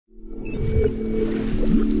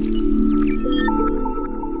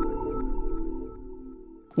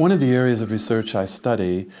One of the areas of research I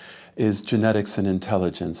study is genetics and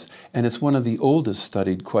intelligence, and it's one of the oldest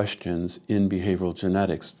studied questions in behavioral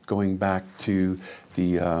genetics, going back to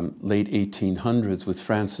the late 1800s with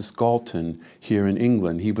Francis Galton here in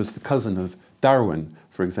England. He was the cousin of Darwin,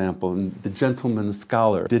 for example, and the gentleman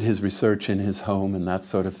scholar did his research in his home and that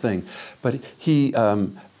sort of thing. But he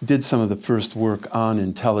did some of the first work on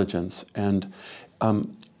intelligence, and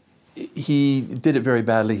he did it very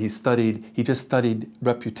badly. He just studied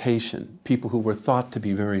reputation, people who were thought to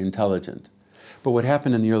be very intelligent. But what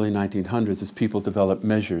happened in the early 1900s is people developed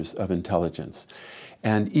measures of intelligence.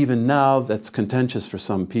 And even now, that's contentious for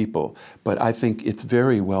some people, but I think it's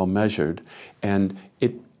very well measured. And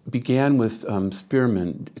it began with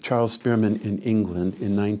Charles Spearman in England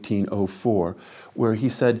in 1904, where he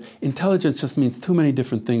said, intelligence just means too many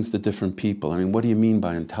different things to different people. I mean, what do you mean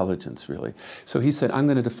by intelligence, really? So he said, I'm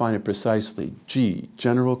going to define it precisely. G,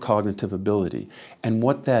 general cognitive ability. And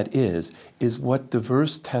what that is what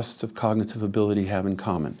diverse tests of cognitive ability have in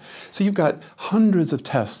common. So you've got hundreds of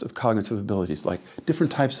tests of cognitive abilities, like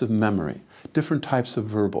different types of memory, different types of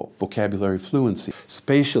verbal, vocabulary fluency,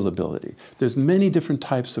 spatial ability. There's many different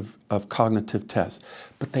types of cognitive tests,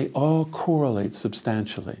 but they all correlate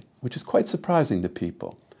substantially, which is quite surprising to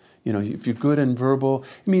people. You know, if you're good in verbal,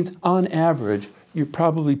 it means on average, you're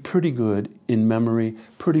probably pretty good in memory,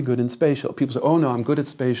 pretty good in spatial. People say, oh no, I'm good at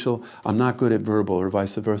spatial, I'm not good at verbal, or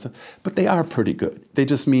vice versa. But they are pretty good. They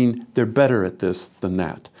just mean they're better at this than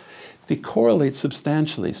that. They correlate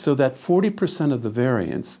substantially, so that 40% of the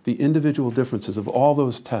variance, the individual differences of all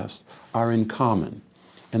those tests, are in common.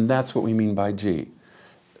 And that's what we mean by G.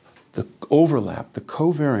 The overlap, the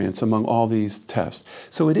covariance among all these tests.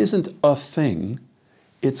 So it isn't a thing,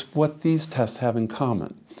 it's what these tests have in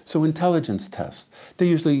common. So intelligence tests, they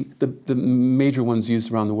usually, the major ones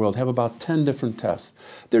used around the world, have about 10 different tests.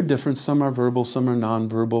 They're different, some are verbal, some are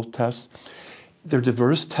non-verbal tests. They're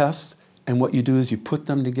diverse tests, and what you do is you put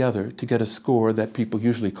them together to get a score that people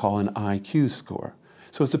usually call an IQ score.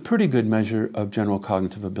 So it's a pretty good measure of general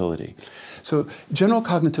cognitive ability. So general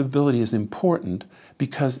cognitive ability is important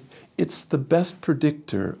because it's the best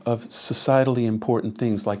predictor of societally important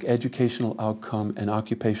things like educational outcome and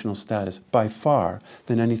occupational status by far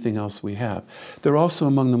than anything else we have. They're also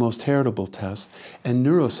among the most heritable tests, and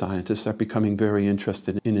neuroscientists are becoming very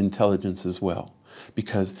interested in intelligence as well,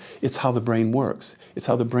 because it's how the brain works. It's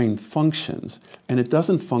how the brain functions. And it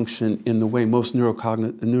doesn't function in the way most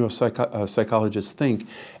neuropsychologists think,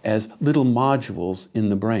 as little modules in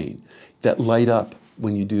the brain that light up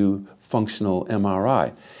when you do functional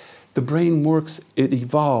MRI. The brain works, it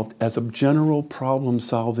evolved as a general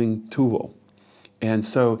problem-solving tool. And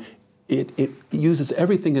so it uses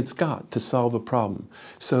everything it's got to solve a problem.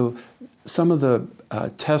 So some of the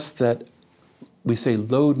tests that we say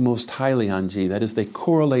load most highly on G, that is, they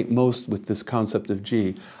correlate most with this concept of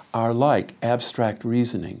G, are like abstract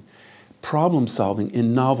reasoning, problem solving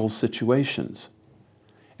in novel situations.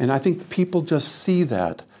 And I think people just see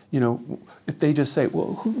that, you know, if they just say,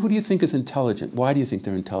 well, who do you think is intelligent? Why do you think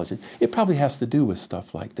they're intelligent? It probably has to do with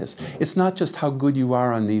stuff like this. It's not just how good you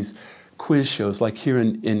are on these quiz shows, like here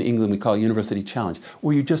in England we call it University Challenge,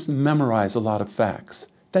 where you just memorize a lot of facts.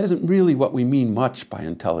 That isn't really what we mean much by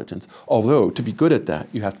intelligence, although to be good at that,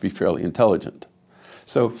 you have to be fairly intelligent.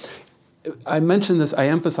 So I mention this, I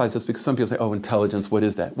emphasize this because some people say, oh, intelligence, what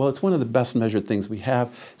is that? Well, it's one of the best measured things we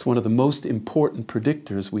have. It's one of the most important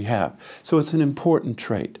predictors we have. So it's an important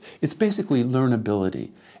trait. It's basically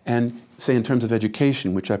learnability. And say in terms of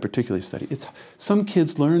education, which I particularly study, some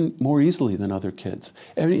kids learn more easily than other kids.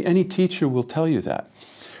 Any teacher will tell you that.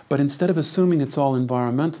 But instead of assuming it's all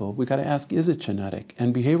environmental, we've got to ask, is it genetic?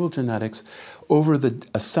 And behavioral genetics over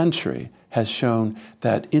a century has shown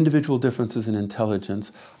that individual differences in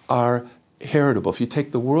intelligence are heritable. If you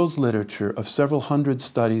take the world's literature of several hundred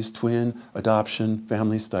studies, twin, adoption,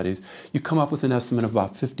 family studies, you come up with an estimate of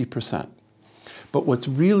about 50%. But what's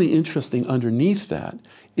really interesting underneath that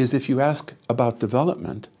is if you ask about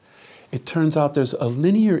development, it turns out there's a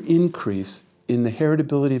linear increase in the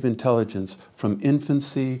heritability of intelligence from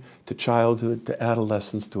infancy to childhood to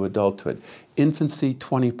adolescence to adulthood. Infancy,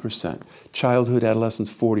 20%. Childhood, adolescence,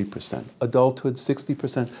 40%. Adulthood,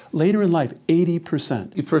 60%. Later in life,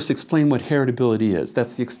 80%. You first explain what heritability is.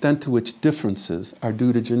 That's the extent to which differences are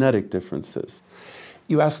due to genetic differences.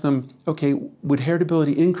 You ask them, okay, would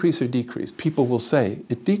heritability increase or decrease? People will say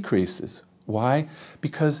it decreases. Why?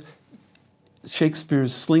 Because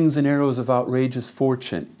Shakespeare's slings and arrows of outrageous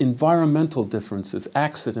fortune, environmental differences,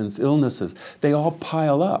 accidents, illnesses, they all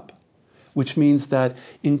pile up, which means that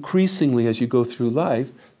increasingly as you go through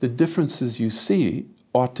life, the differences you see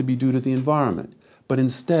ought to be due to the environment. but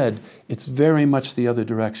instead it's very much the other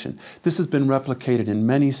direction. This has been replicated in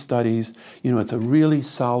many studies. You know, it's a really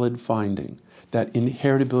solid finding that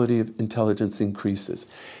inheritability of intelligence increases.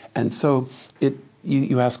 And so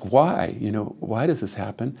you ask why, you know, why does this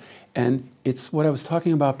happen? And it's what I was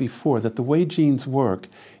talking about before, that the way genes work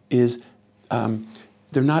is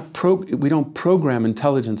we don't program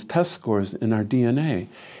intelligence test scores in our DNA.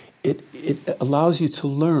 It allows you to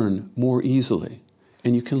learn more easily,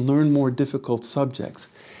 and you can learn more difficult subjects.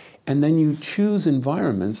 And then you choose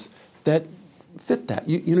environments that fit that.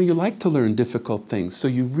 You know, you like to learn difficult things, so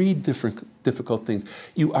you read difficult things.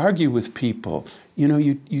 You argue with people. You know,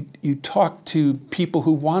 you talk to people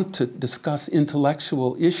who want to discuss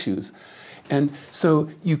intellectual issues. And so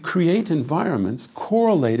you create environments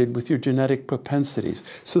correlated with your genetic propensities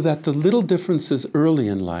so that the little differences early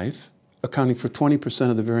in life, accounting for 20%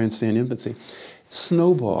 of the variance in infancy,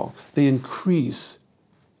 snowball. They increase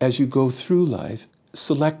as you go through life,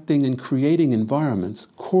 selecting and creating environments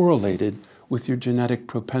correlated with your genetic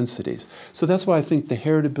propensities. So that's why I think the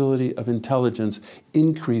heritability of intelligence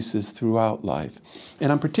increases throughout life.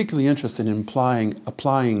 And I'm particularly interested in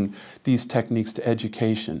applying these techniques to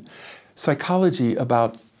education. Psychology,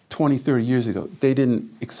 about 20, 30 years ago, they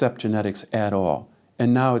didn't accept genetics at all.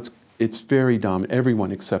 And now it's very dominant.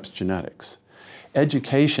 Everyone accepts genetics.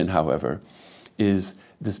 Education, however, is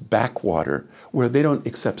this backwater where they don't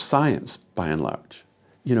accept science by and large.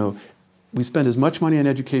 You know, we spend as much money on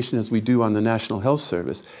education as we do on the National Health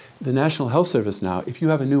Service. The National Health Service now, if you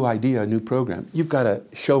have a new idea, a new program, you've got to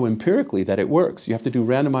show empirically that it works. You have to do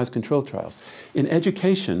randomized control trials. In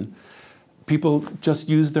education, people just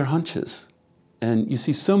use their hunches. And you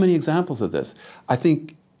see so many examples of this. I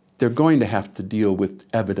think they're going to have to deal with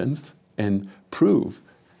evidence and prove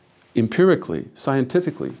empirically,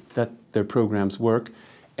 scientifically, that their programs work.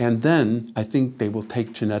 And then I think they will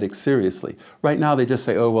take genetics seriously. Right now they just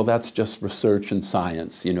say, oh, well, that's just research and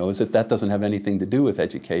science, you know, that doesn't have anything to do with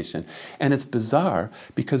education. And it's bizarre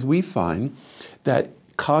because we find that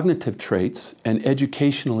cognitive traits and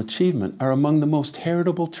educational achievement are among the most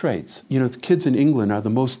heritable traits. You know, the kids in England are the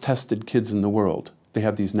most tested kids in the world. They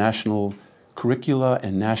have these national curricula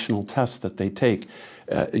and national tests that they take,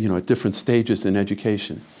 you know, at different stages in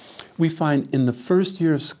education. We find in the first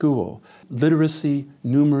year of school, literacy,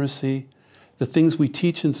 numeracy, the things we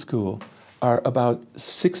teach in school are about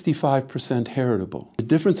 65% heritable. The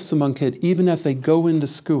differences among kids, even as they go into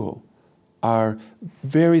school, are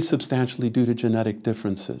very substantially due to genetic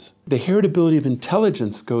differences. The heritability of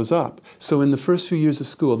intelligence goes up. So in the first few years of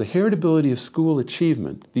school, the heritability of school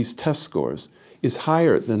achievement, these test scores, is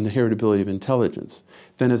higher than the heritability of intelligence.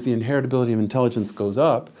 Then as the inheritability of intelligence goes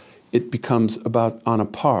up, it becomes about on a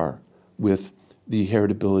par with the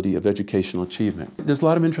heritability of educational achievement. There's a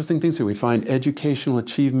lot of interesting things here. We find educational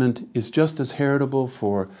achievement is just as heritable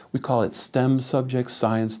for, we call it STEM subjects,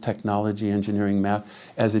 science, technology, engineering, math,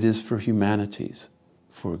 as it is for humanities,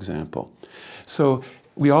 for example. So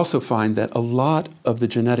we also find that a lot of the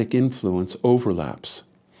genetic influence overlaps.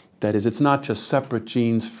 That is, it's not just separate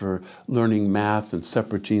genes for learning math and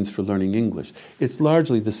separate genes for learning English. It's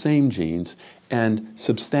largely the same genes, and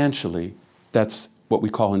substantially, that's what we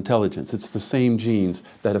call intelligence. It's the same genes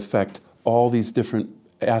that affect all these different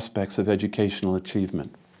aspects of educational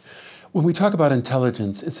achievement. When we talk about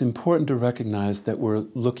intelligence, it's important to recognize that we're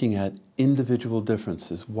looking at individual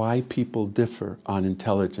differences, why people differ on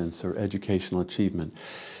intelligence or educational achievement.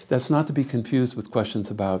 That's not to be confused with questions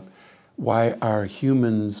about why are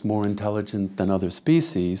humans more intelligent than other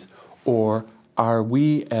species, or are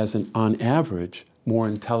we, on average, more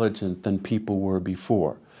intelligent than people were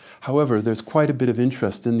before. However, there's quite a bit of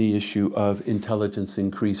interest in the issue of intelligence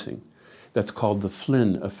increasing. That's called the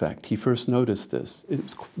Flynn Effect. He first noticed this.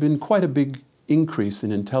 It's been quite a big increase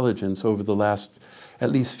in intelligence over the last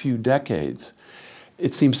at least few decades.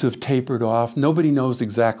 It seems to have tapered off. Nobody knows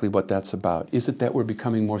exactly what that's about. Is it that we're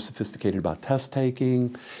becoming more sophisticated about test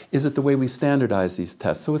taking? Is it the way we standardize these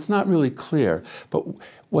tests? So it's not really clear. But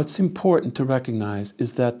what's important to recognize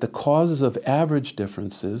is that the causes of average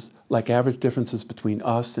differences, like average differences between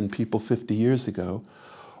us and people 50 years ago,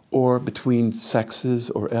 or between sexes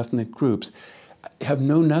or ethnic groups, have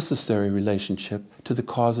no necessary relationship to the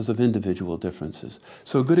causes of individual differences.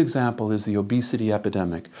 So a good example is the obesity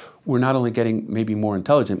epidemic. We're not only getting maybe more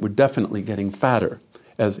intelligent, we're definitely getting fatter,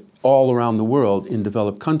 as all around the world in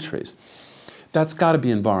developed countries. That's got to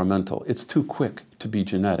be environmental. It's too quick to be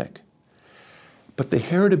genetic. But the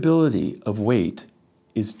heritability of weight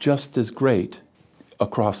is just as great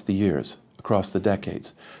across the years, across the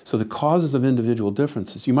decades. So the causes of individual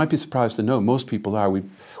differences, you might be surprised to know, most people are.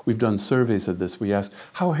 We've done surveys of this. We ask,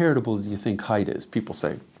 how heritable do you think height is? People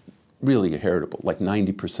say, really heritable, like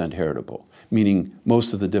 90% heritable, meaning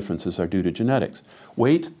most of the differences are due to genetics.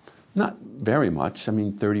 Weight, not very much. I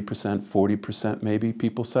mean, 30%, 40% maybe,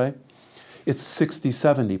 people say. It's 60,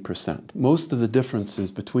 70%. Most of the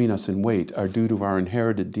differences between us in weight are due to our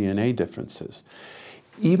inherited DNA differences.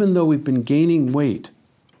 Even though we've been gaining weight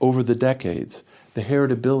over the decades, the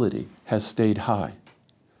heritability has stayed high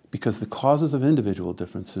because the causes of individual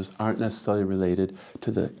differences aren't necessarily related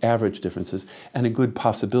to the average differences. And a good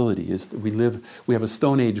possibility is that we have a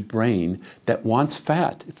Stone Age brain that wants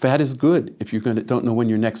fat. Fat is good if you don't know when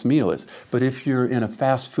your next meal is. But if you're in a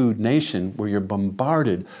fast food nation where you're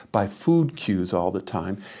bombarded by food cues all the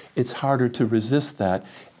time, it's harder to resist that.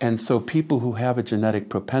 And so people who have a genetic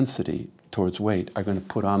propensity towards weight are going to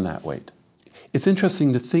put on that weight. It's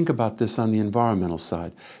interesting to think about this on the environmental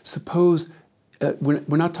side. Suppose we're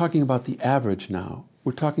not talking about the average now.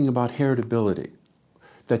 We're talking about heritability,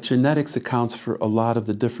 that genetics accounts for a lot of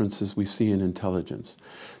the differences we see in intelligence.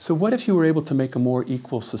 So what if you were able to make a more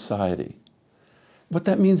equal society? What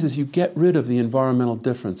that means is you get rid of the environmental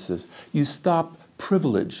differences. You stop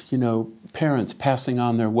privilege, parents passing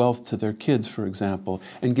on their wealth to their kids, for example,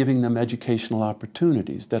 and giving them educational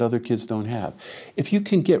opportunities that other kids don't have. If you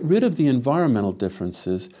can get rid of the environmental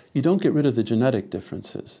differences, you don't get rid of the genetic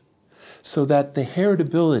differences, so that the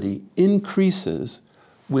heritability increases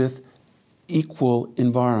with equal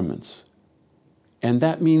environments. And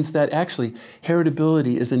that means that actually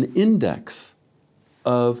heritability is an index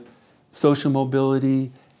of social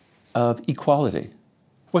mobility, of equality.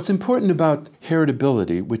 What's important about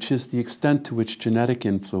heritability, which is the extent to which genetic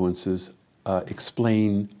influences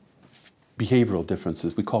explain behavioral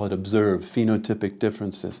differences, we call it observed phenotypic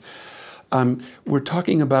differences. We're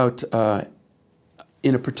talking about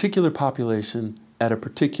in a particular population at a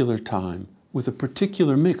particular time with a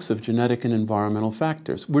particular mix of genetic and environmental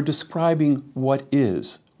factors. We're describing what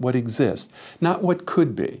is, what exists, not what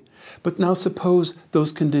could be. But now suppose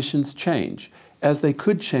those conditions change, as they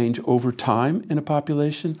could change over time in a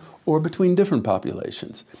population or between different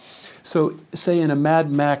populations. So say in a Mad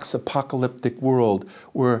Max apocalyptic world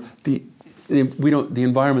where the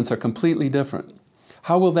environments are completely different,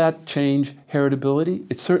 how will that change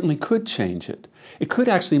heritability? It certainly could change it. It could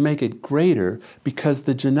actually make it greater because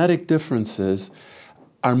the genetic differences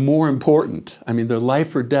are more important. I mean, they're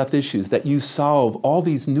life or death issues that you solve all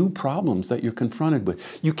these new problems that you're confronted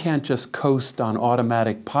with. You can't just coast on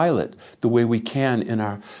automatic pilot the way we can in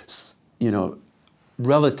our,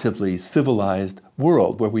 relatively civilized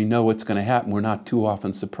world where we know what's going to happen. We're not too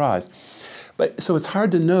often surprised. So it's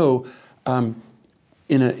hard to know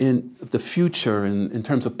in the future, in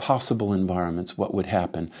terms of possible environments, what would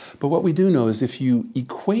happen. But what we do know is if you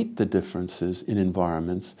equate the differences in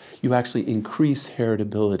environments, you actually increase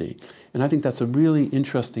heritability. And I think that's a really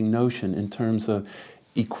interesting notion in terms of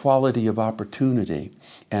equality of opportunity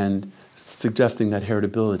and suggesting that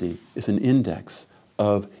heritability is an index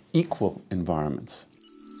of equal environments.